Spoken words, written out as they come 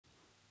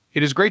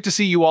It is great to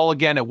see you all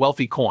again at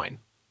Wealthy Coin.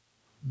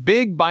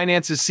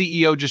 Binance's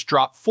CEO just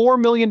dropped $4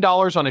 million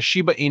on a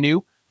Shiba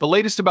Inu, the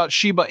latest about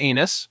Shiba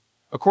Inus.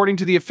 According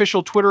to the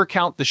official Twitter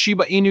account, the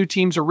Shiba Inu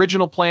team's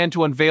original plan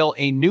to unveil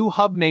a new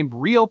hub named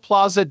Rio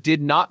Plaza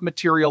did not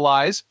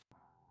materialize,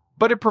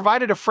 but it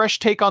provided a fresh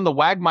take on the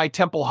Wagmi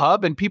Temple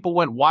hub and people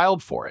went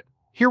wild for it.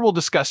 Here we'll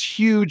discuss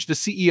Huge. The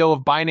CEO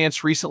of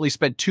Binance recently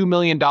spent $2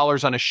 million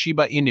on a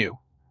Shiba Inu.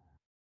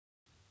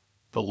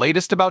 The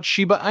latest about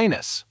Shiba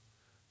Inus.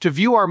 To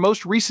view our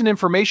most recent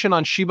information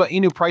on Shiba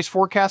Inu price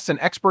forecasts and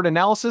expert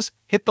analysis,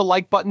 hit the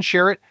like button,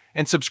 share it,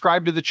 and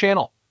subscribe to the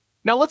channel.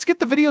 Now let's get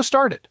the video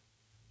started.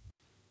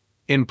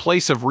 In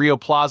place of Rio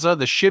Plaza,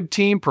 the SHIB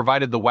team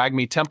provided the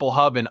Wagmi Temple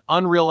hub in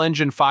Unreal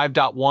Engine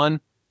 5.1.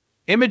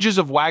 Images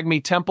of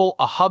Wagmi Temple,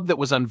 a hub that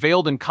was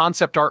unveiled in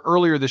concept art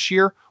earlier this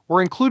year,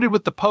 were included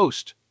with the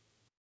post.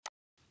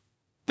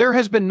 There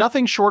has been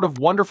nothing short of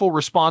wonderful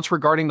response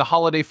regarding the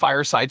holiday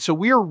fireside, so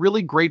we are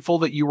really grateful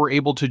that you were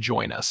able to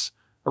join us.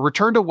 A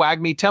return to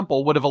Wagmi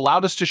Temple would have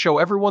allowed us to show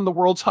everyone the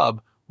world's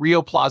hub,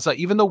 Rio Plaza,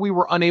 even though we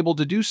were unable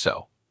to do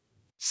so.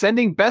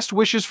 Sending best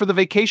wishes for the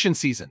vacation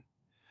season.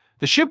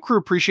 The SHIB crew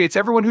appreciates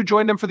everyone who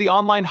joined them for the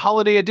online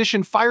holiday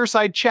edition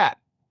fireside chat.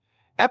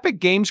 Epic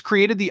Games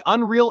created the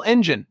Unreal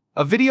Engine,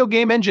 a video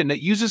game engine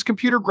that uses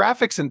computer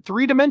graphics in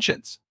 3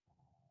 dimensions.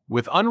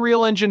 With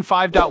Unreal Engine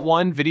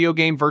 5.1, video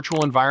game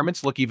virtual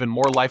environments look even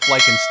more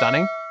lifelike and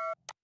stunning.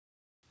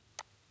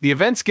 The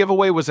event's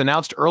giveaway was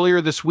announced earlier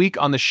this week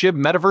on the SHIB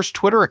Metaverse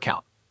Twitter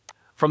account.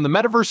 From the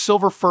Metaverse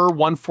Silver Fur,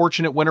 one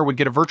fortunate winner would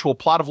get a virtual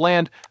plot of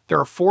land. There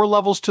are 4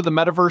 levels to the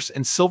Metaverse,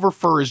 and Silver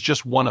Fur is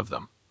just one of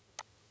them.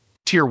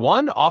 Tier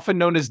 1, often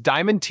known as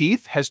Diamond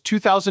Teeth, has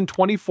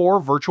 2,024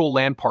 virtual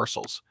land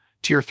parcels.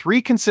 Tier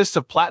 3 consists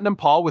of Platinum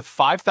Paw with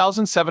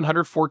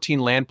 5,714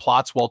 land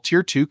plots, while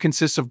Tier 2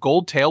 consists of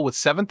Gold Tail with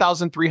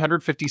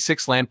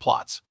 7,356 land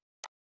plots.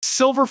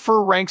 Silver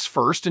Fur ranks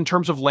first in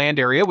terms of land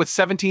area with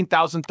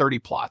 17,030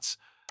 plots.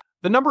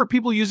 The number of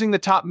people using the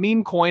top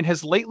meme coin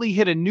has lately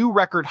hit a new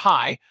record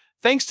high,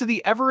 thanks to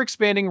the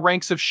ever-expanding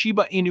ranks of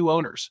Shiba Inu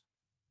owners.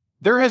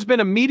 There has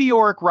been a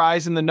meteoric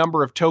rise in the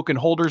number of token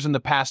holders in the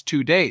past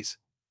 2 days.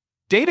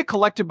 Data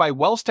collected by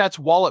Wellstat's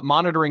wallet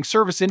monitoring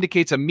service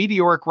indicates a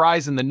meteoric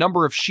rise in the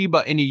number of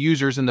Shiba Inu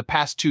users in the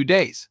past 2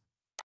 days,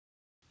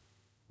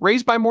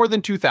 raised by more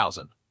than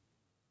 2,000.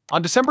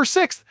 On December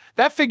 6th,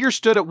 that figure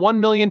stood at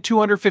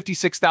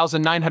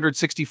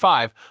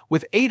 1,256,965,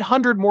 with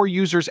 800 more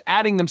users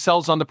adding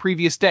themselves on the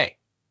previous day.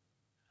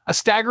 A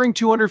staggering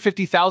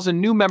 250,000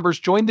 new members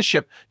joined the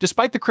SHIB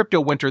despite the crypto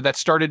winter that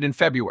started in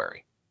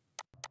February.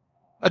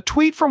 A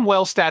tweet from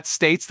Wellstat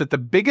states that the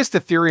biggest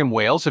Ethereum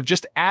whales have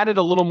just added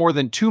a little more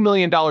than $2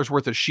 million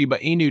worth of Shiba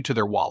Inu to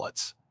their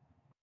wallets.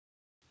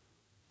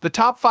 The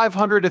top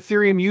 500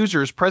 Ethereum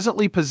users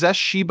presently possess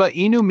Shiba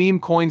Inu meme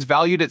coins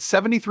valued at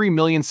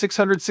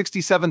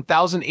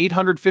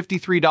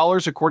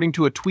 $73,667,853 according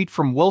to a tweet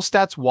from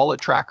Wellstat's wallet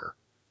tracker.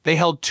 They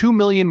held 2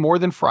 million more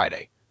than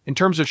Friday. In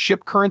terms of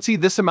SHIB currency,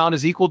 this amount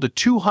is equal to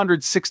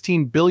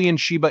 216 billion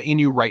Shiba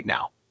Inu right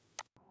now.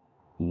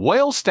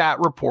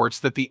 Wellstat reports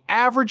that the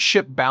average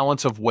SHIB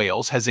balance of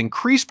whales has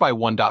increased by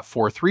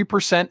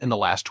 1.43% in the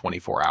last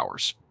 24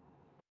 hours.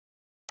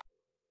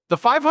 The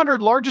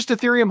 500 largest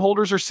Ethereum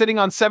holders are sitting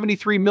on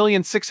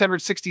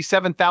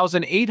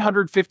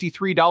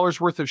 $73,667,853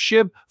 worth of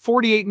SHIB,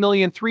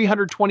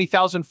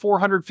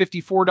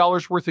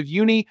 $48,320,454 worth of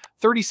Uni,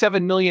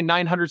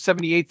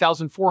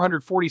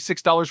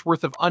 $37,978,446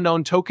 worth of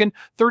unknown token,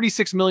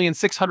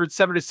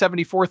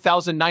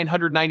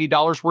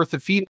 $36,674,990 worth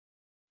of feed.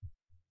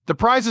 The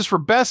prizes for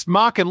Best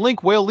Mock and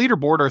Link Whale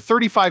Leaderboard are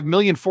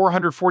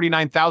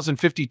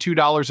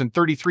 $35,449,052 and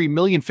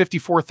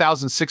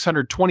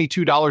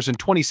 $33,054,622 and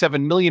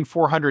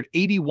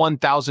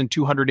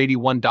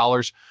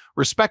 $27,481,281,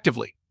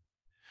 respectively.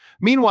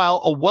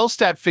 Meanwhile, a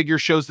Wellstat figure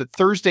shows that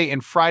Thursday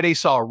and Friday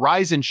saw a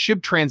rise in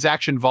SHIB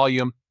transaction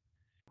volume.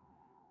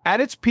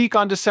 At its peak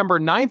on December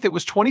 9th, it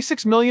was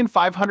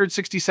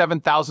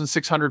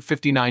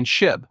 26,567,659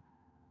 SHIB.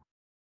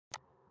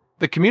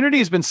 The community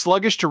has been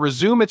sluggish to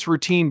resume its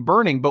routine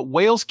burning, but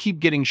whales keep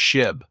getting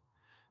SHIB.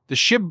 The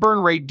SHIB burn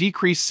rate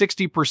decreased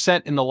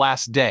 60% in the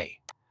last day.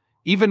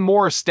 Even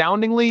more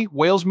astoundingly,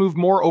 whales moved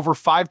more over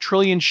 5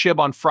 trillion SHIB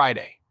on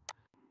Friday.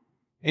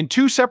 In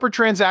 2 separate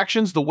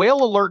transactions, the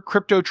Whale Alert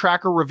crypto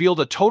tracker revealed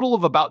a total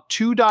of about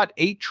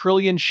 2.8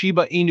 trillion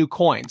Shiba Inu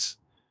coins.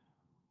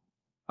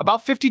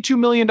 About $52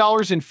 million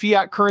in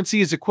fiat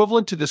currency is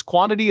equivalent to this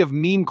quantity of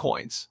meme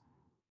coins.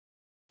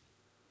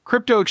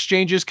 Crypto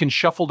exchanges can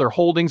shuffle their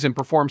holdings and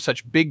perform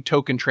such big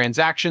token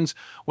transactions.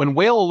 When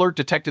Whale Alert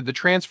detected the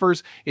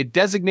transfers, it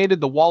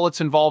designated the wallets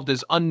involved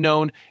as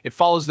unknown. It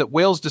follows that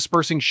whales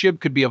dispersing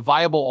SHIB could be a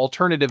viable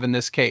alternative in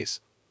this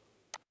case.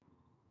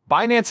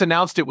 Binance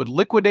announced it would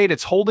liquidate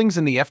its holdings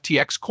in the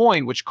FTX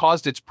coin, which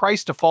caused its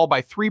price to fall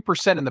by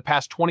 3% in the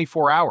past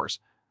 24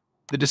 hours.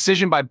 The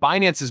decision by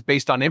Binance is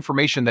based on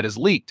information that is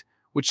leaked,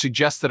 which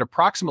suggests that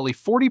approximately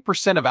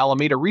 40% of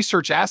Alameda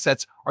Research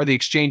assets are the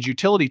exchange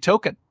utility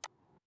token.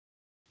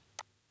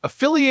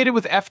 Affiliated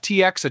with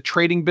FTX, a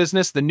trading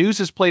business, the news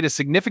has played a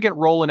significant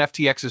role in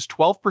FTX's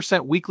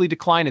 12% weekly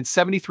decline and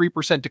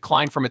 73%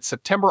 decline from its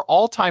September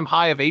all-time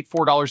high of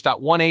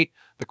 $84.18,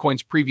 the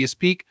coin's previous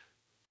peak.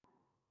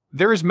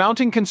 There is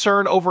mounting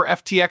concern over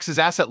FTX's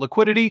asset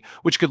liquidity,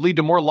 which could lead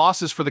to more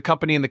losses for the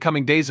company in the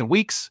coming days and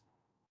weeks.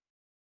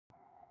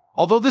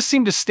 Although this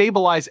seemed to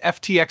stabilize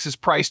FTX's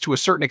price to a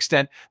certain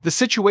extent, the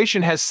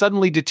situation has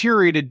suddenly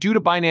deteriorated due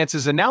to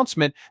Binance's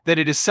announcement that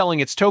it is selling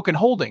its token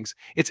holdings.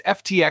 Its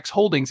FTX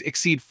holdings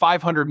exceed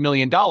 $500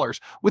 million,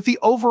 with the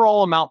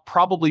overall amount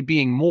probably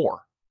being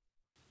more.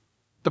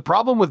 The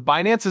problem with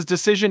Binance's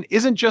decision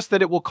isn't just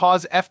that it will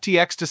cause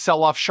FTX to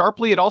sell off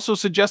sharply, it also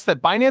suggests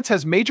that Binance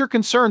has major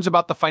concerns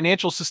about the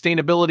financial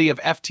sustainability of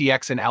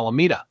FTX and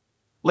Alameda.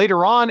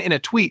 Later on, in a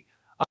tweet,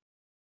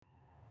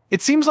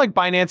 it seems like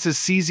Binance's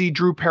CZ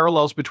drew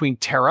parallels between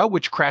Terra,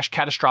 which crashed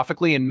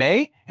catastrophically in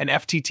May, and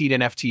FTT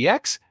and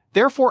FTX.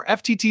 Therefore,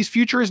 FTT's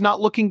future is not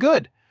looking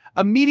good.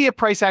 Immediate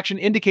price action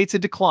indicates a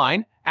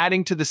decline,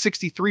 adding to the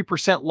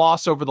 63%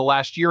 loss over the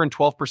last year and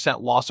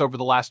 12% loss over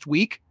the last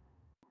week.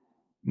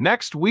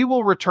 Next, we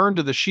will return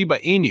to the Shiba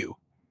Inu.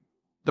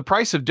 The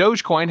price of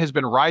Dogecoin has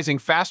been rising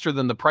faster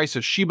than the price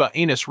of Shiba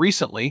Inu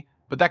recently,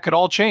 but that could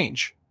all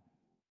change.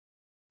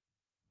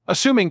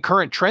 Assuming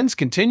current trends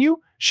continue,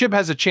 SHIB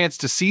has a chance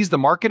to seize the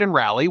market and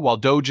rally while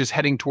Doge is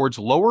heading towards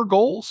lower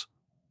goals.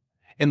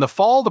 In the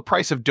fall, the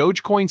price of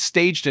Dogecoin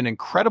staged an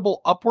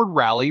incredible upward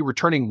rally,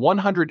 returning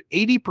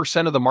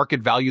 180% of the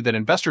market value that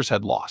investors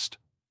had lost.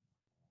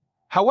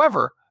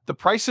 However, the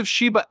price of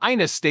Shiba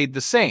Inu stayed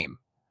the same.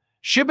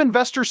 SHIB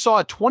investors saw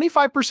a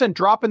 25%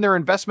 drop in their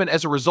investment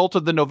as a result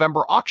of the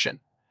November auction.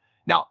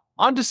 Now,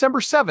 on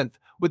December 7th,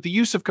 with the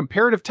use of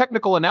comparative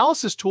technical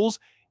analysis tools,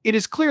 it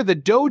is clear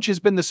that Doge has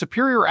been the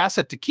superior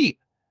asset to keep.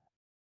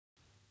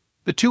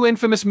 The two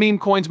infamous meme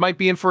coins might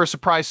be in for a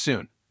surprise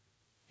soon.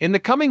 In the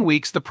coming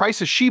weeks, the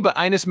price of Shiba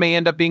Inu may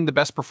end up being the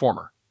best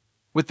performer.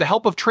 With the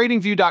help of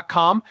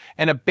TradingView.com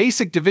and a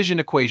basic division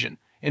equation,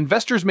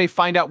 investors may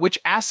find out which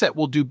asset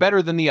will do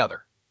better than the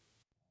other.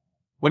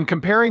 When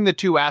comparing the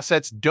two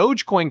assets,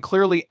 Dogecoin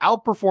clearly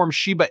outperforms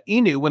Shiba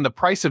Inu when the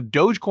price of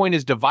Dogecoin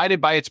is divided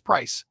by its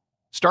price.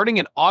 Starting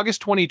in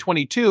August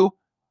 2022,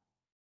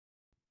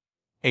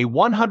 a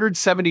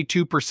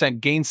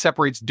 172% gain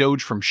separates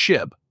Doge from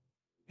SHIB.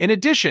 In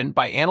addition,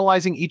 by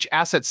analyzing each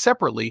asset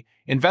separately,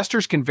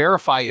 investors can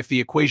verify if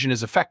the equation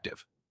is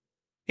effective.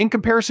 In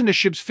comparison to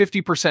SHIB's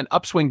 50%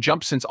 upswing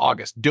jump since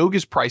August,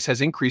 Doge's price has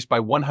increased by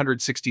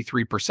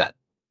 163%.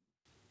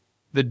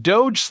 The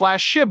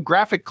Doge/SHIB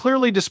graphic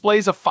clearly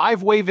displays a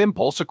 5-wave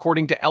impulse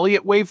according to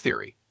Elliott wave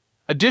theory.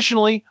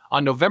 Additionally,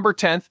 on November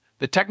 10th,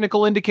 the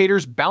technical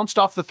indicators bounced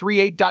off the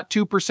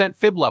 38.2%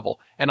 fib level,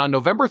 and on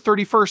November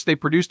 31st they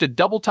produced a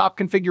double-top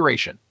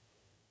configuration.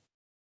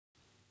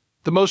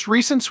 The most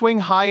recent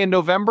swing high in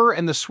November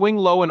and the swing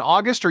low in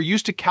August are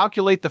used to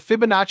calculate the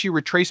Fibonacci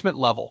retracement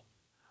level.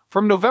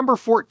 From November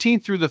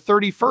 14th through the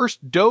 31st,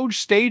 Doge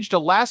staged a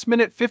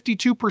last-minute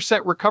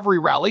 52% recovery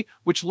rally,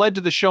 which led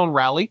to the shown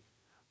rally.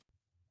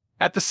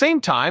 At the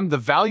same time, the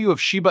value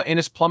of Shiba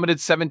Inu plummeted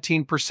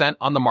 17%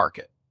 on the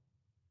market.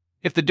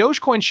 If the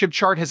Dogecoin SHIB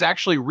chart has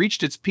actually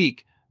reached its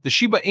peak, the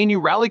Shiba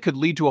Inu rally could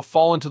lead to a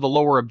fall into the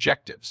lower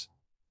objectives.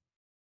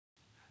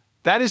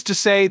 That is to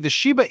say, the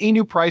Shiba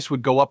Inu price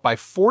would go up by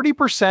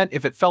 40%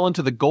 if it fell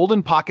into the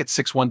golden pocket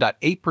 61.8%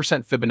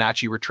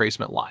 Fibonacci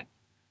retracement line.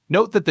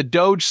 Note that the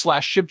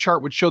Doge/SHIB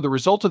chart would show the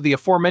result of the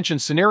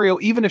aforementioned scenario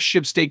even if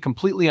SHIB stayed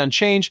completely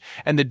unchanged,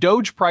 and the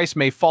Doge price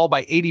may fall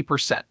by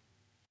 80%.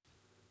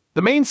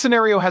 The main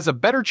scenario has a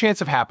better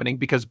chance of happening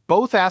because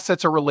both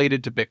assets are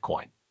related to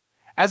Bitcoin.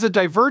 As a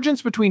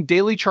divergence between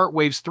daily chart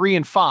waves 3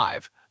 and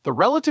 5, the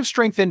relative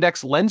strength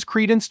index lends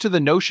credence to the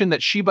notion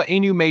that Shiba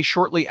Inu may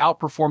shortly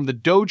outperform the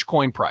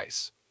Dogecoin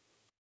price.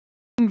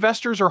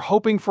 Investors are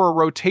hoping for a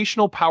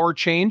rotational power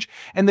change,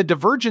 and the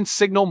divergence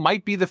signal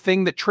might be the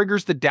thing that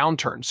triggers the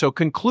downturn. So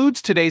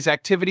concludes today's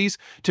activities.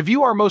 To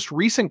view our most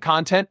recent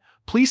content,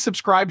 please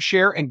subscribe,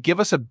 share, and give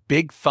us a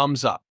big thumbs up.